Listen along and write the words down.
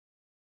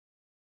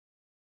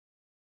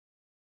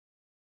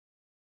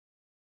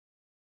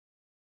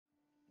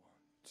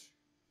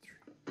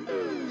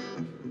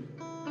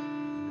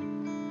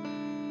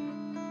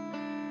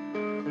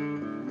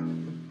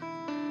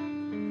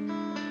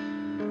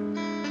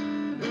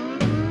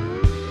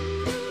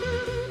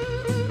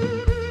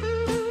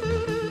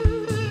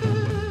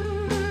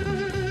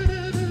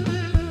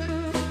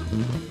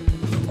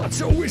Put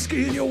some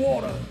whiskey in your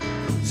water,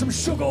 some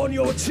sugar on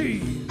your tea.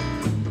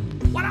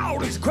 What are all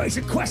these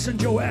crazy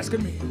questions you're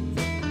asking me?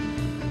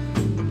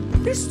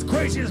 This is the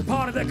craziest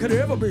party that could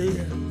ever be.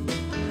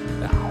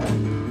 Now,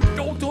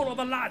 don't turn on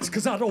the lights,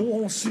 cause I don't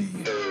wanna see.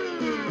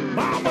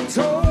 Mama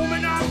told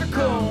me not to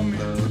come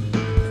here.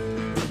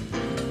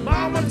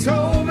 Mama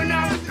told me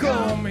not to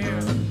come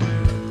here.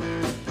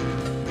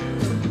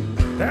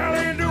 That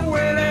ain't the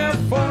way that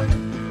fun,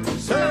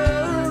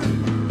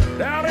 son.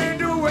 That ain't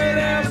the way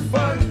that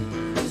fun,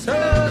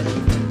 son.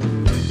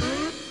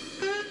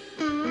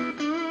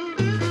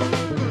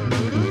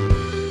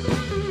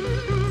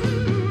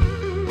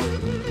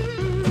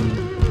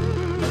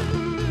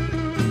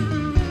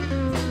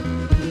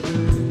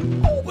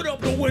 Open up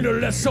the window,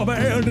 let some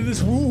air into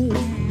this room.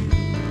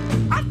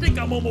 I think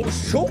I'm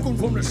almost choking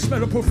from the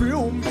smell of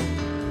perfume.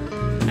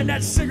 And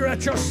that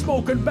cigarette you're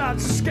smoking about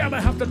scare me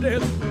half to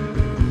death.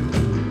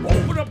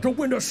 Open up the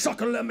window,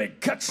 sucker, let me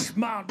catch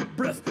my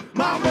breath.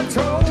 Mama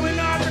told me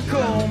not to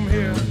come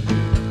here.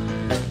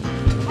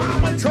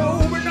 Mama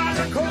told me not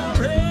to come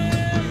here,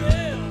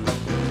 yeah.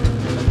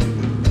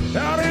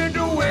 That ain't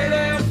the way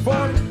that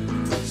fun,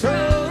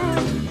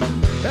 son.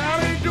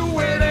 That ain't the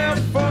way that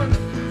fun,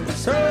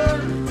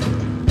 son.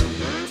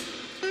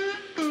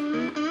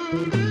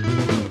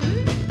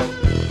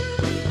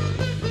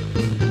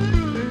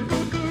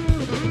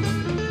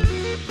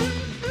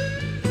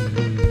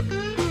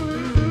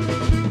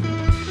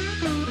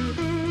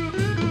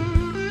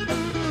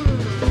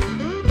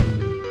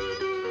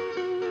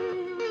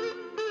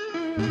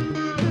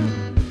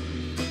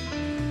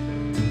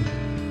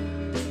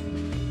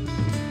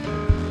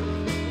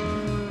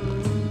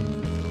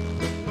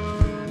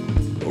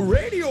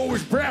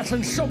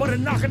 And somebody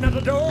knocking at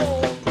the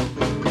door.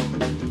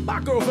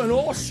 My girlfriend,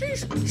 oh,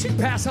 she's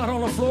passed out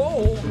on the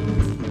floor.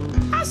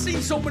 I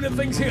seen so many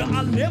things here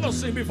I never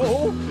seen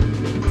before.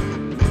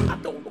 I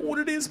don't know what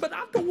it is, but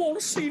I don't want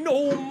to see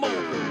no more.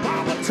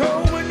 Mama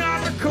told me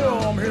not to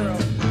come here.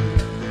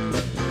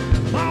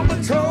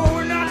 Mama told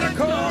me not to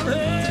come here.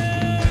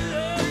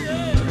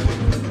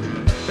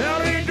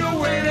 That ain't the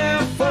way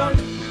that fun,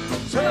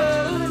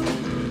 son.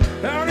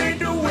 That ain't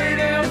the way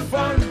that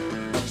fun,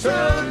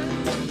 son.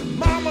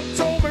 Mama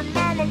told me,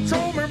 mama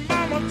told me,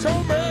 mama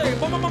told me.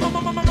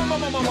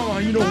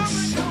 Mama, you know,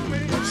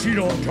 she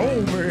done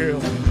told me.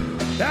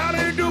 That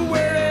ain't the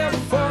way that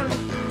fun,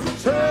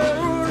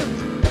 son.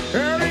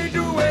 That ain't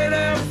the way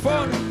that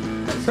fun,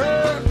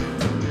 son.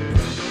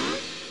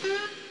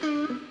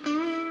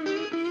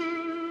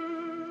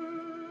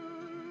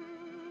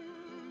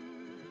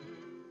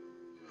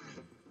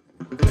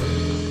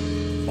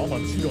 Mama,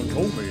 she done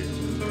told me.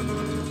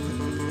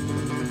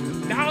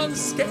 Now I'm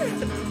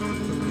scared.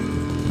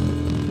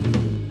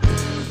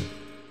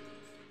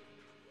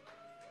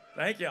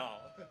 Thank y'all.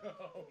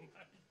 Oh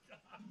my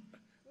God.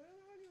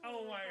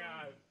 Oh my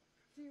God.